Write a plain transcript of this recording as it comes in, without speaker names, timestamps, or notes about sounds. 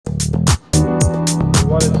We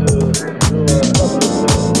wanted to do a couple of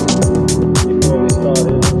things before we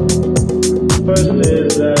started. First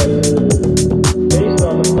is that based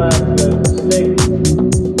on the fact that the state,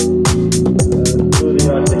 through the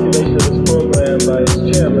articulation of its program by its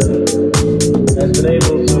chairman, has been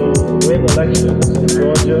able to win elections in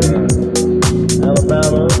Georgia,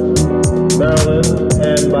 Alabama, Maryland,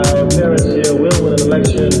 and by our appearance here will win an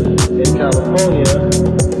election in California.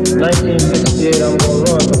 In 1968, I'm going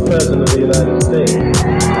to run for President of the United States.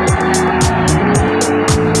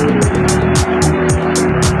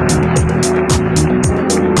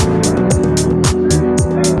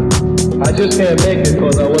 I just can't make it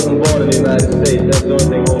because I wasn't born in the United States. That's the only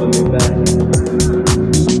thing holding me back.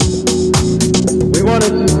 We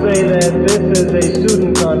wanted to say that this is a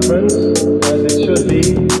student conference, as it should be,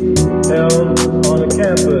 held on a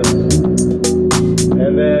campus,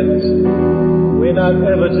 and that we're not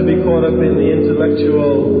ever to be caught up in the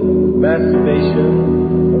intellectual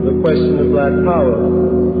masturbation of the question of black power.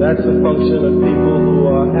 That's a function of people who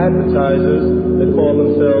are advertisers that call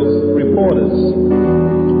themselves reporters.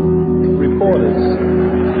 Reporters.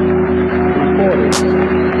 Reporters.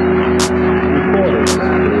 Reporters.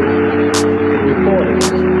 Reporters.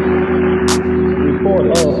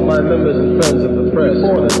 Reporters. Oh, my members and friends of the press.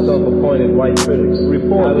 Reporters. Self-appointed white critics.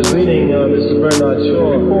 Reporters. I was reading Mr. Bernard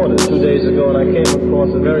Shaw Reporters 2 days ago, and I came across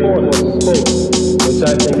a very important quote, which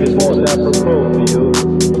I think is most apropos for you.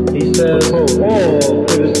 He says, all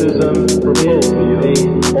criticism is a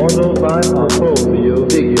autobiography for you.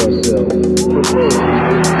 Dig yourself. Propose for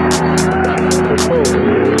you. Propose for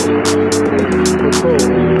you. Propose for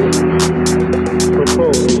you.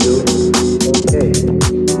 Propose for you. Okay.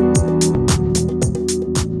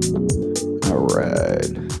 All right.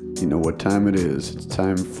 You know what time it is. It's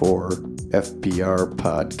time for FPR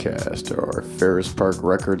Podcast, or Ferris Park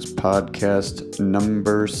Records Podcast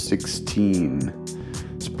number 16.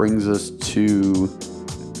 This brings us to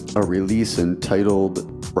a release entitled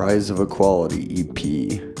Rise of Equality EP,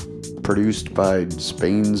 produced by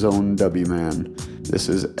Spain's own W-Man. This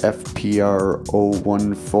is FPR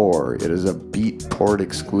 014. It is a Beatport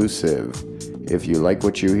exclusive. If you like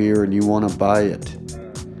what you hear and you want to buy it,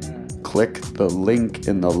 click the link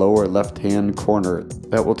in the lower left-hand corner.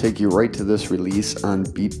 That will take you right to this release on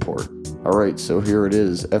Beatport. Alright, so here it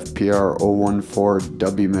is, FPR 014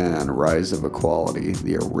 W-Man, Rise of Equality,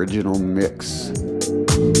 the original mix.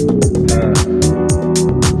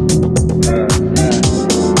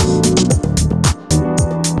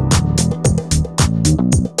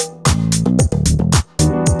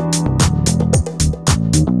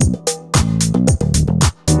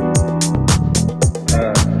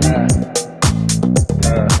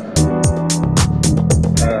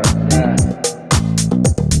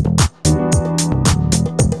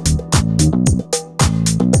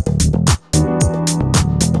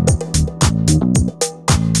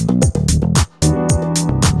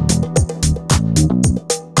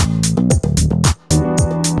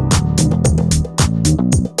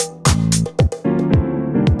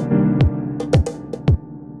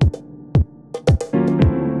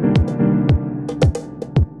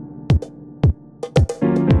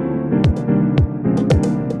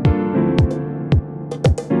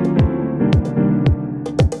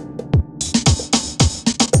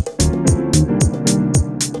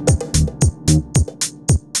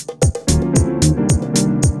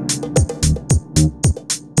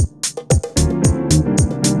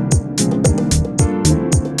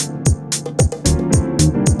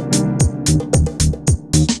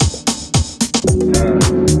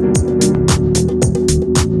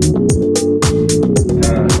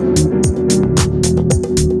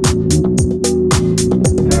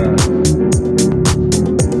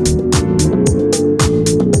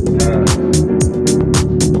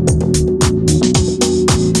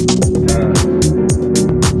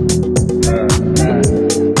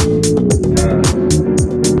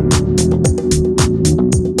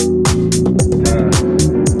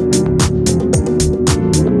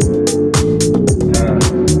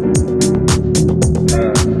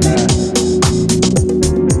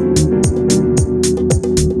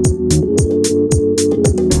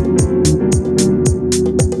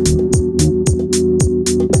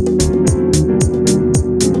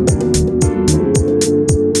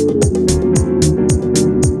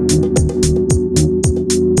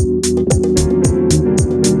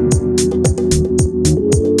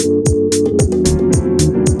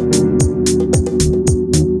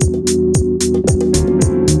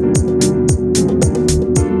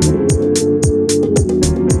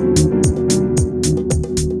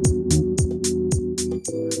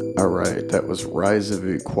 Rise of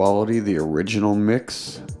Equality, the original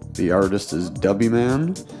mix. The artist is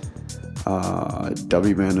Dubbyman.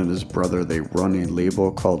 Dubbyman and his brother, they run a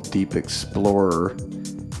label called Deep Explorer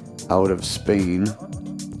out of Spain.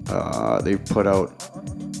 They've put out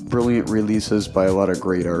brilliant releases by a lot of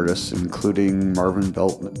great artists, including Marvin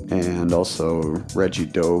Beltman and also Reggie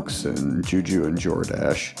Dokes and Juju and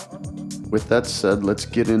Jordash. With that said, let's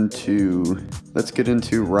get into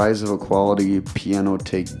Rise of Equality Piano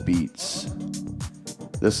Take Beats.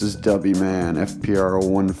 This is Dubbyman, FPR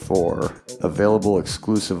 014, available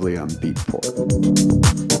exclusively on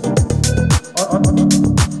Beatport.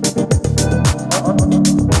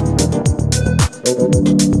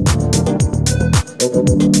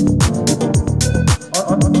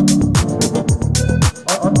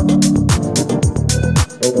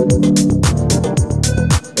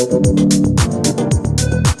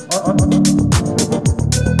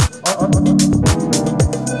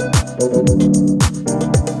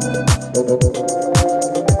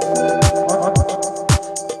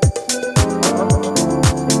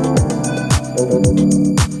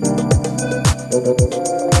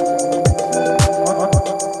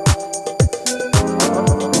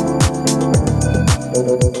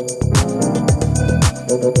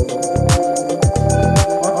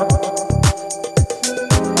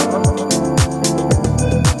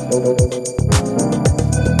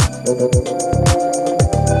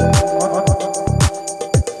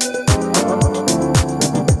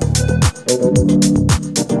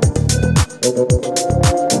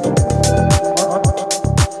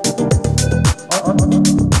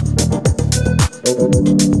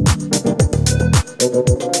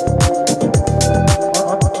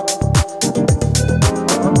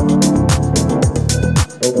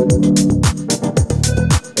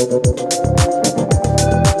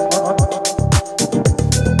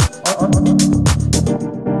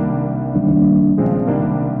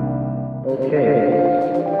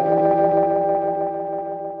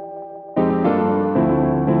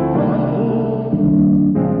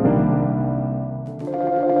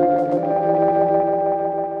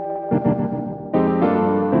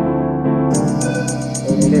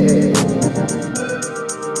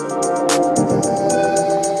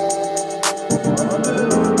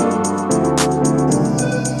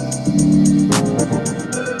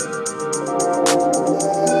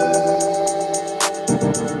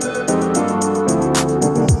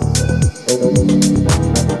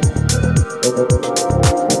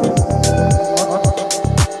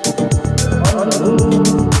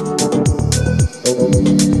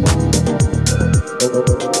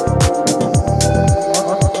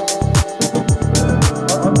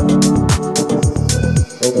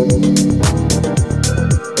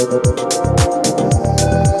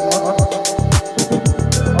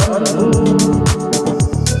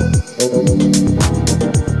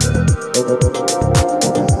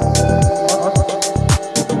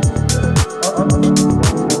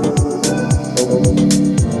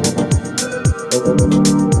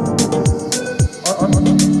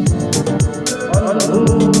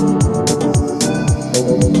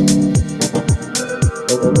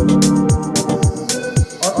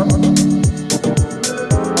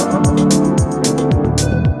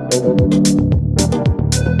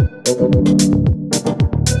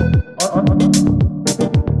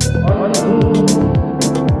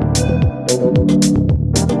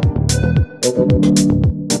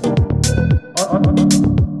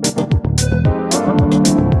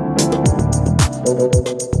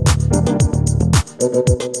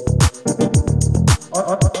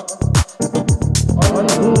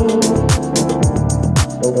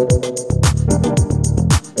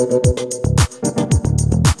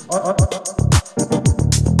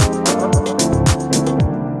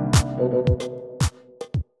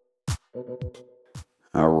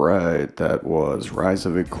 Alright, that was Rise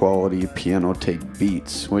of Equality Piano Take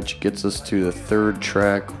Beats, which gets us to the third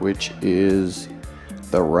track, which is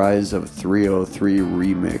the Rise of 303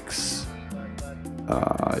 remix.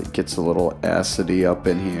 It gets a little acidy up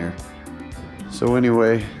in here. So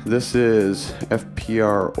anyway, this is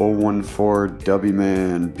FPR 014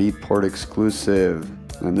 Dubbyman Beatport exclusive,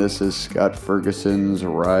 and this is Scott Ferguson's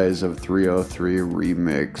Rise of 303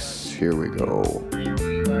 remix. Here we go.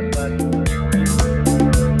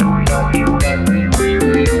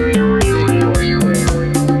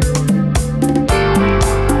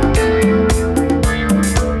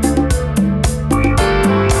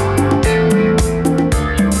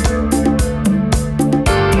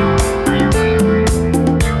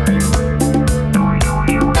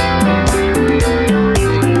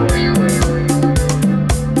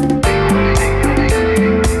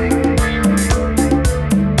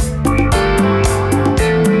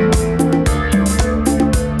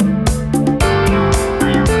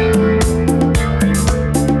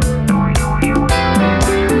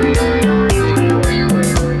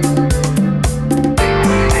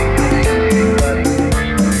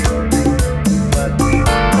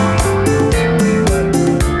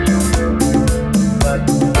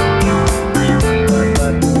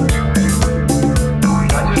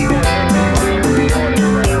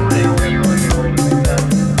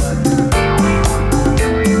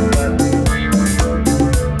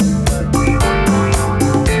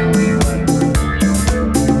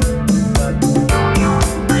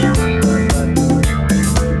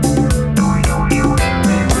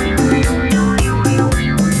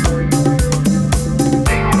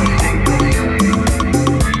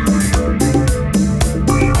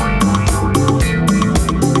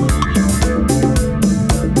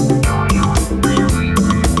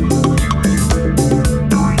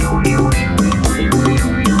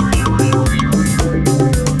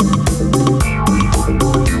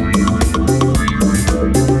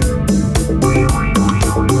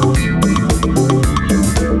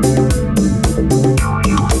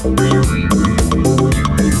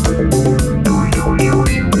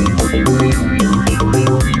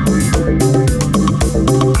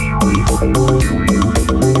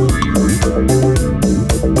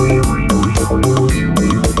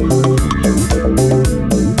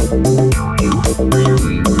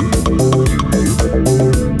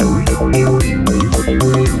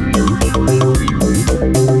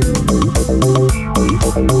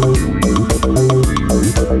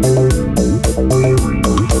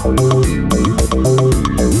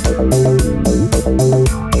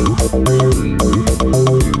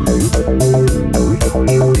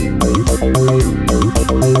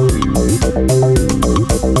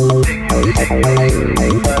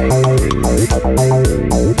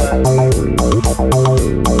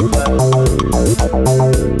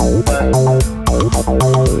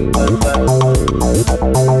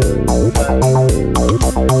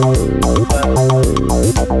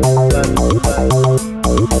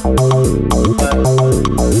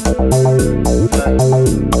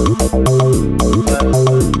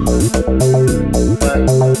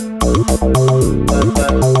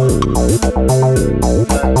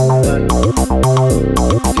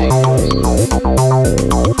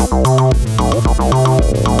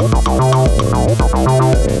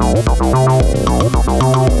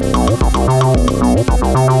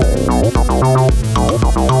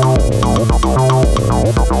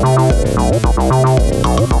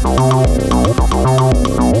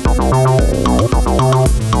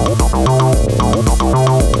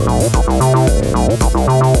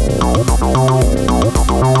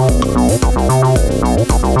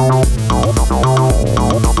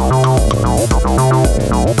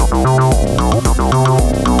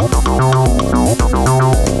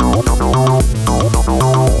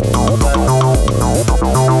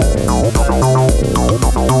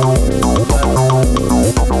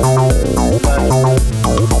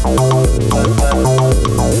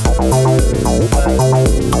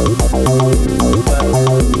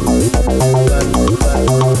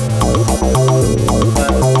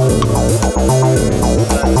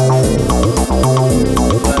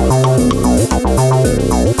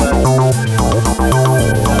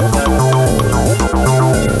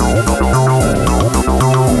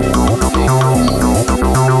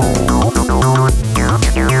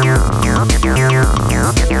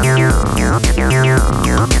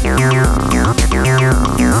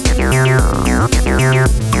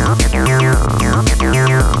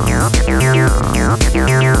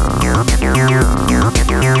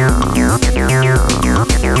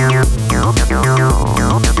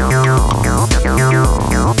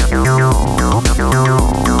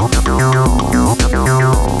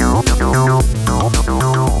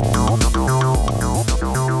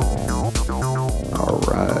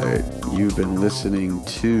 Listening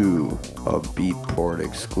to a Beatport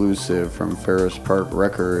exclusive from Ferris Park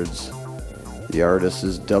Records. The artist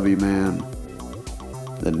is W-Man.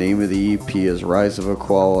 The name of the EP is Rise of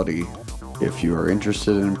Equality. If you are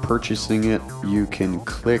interested in purchasing it, you can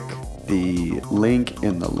click the link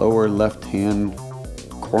in the lower left-hand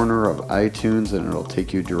corner of iTunes and it'll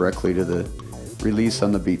take you directly to the release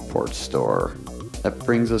on the Beatport store. That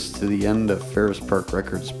brings us to the end of Ferris Park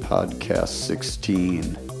Records Podcast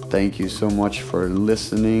 16. Thank you so much for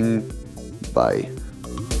listening. Bye.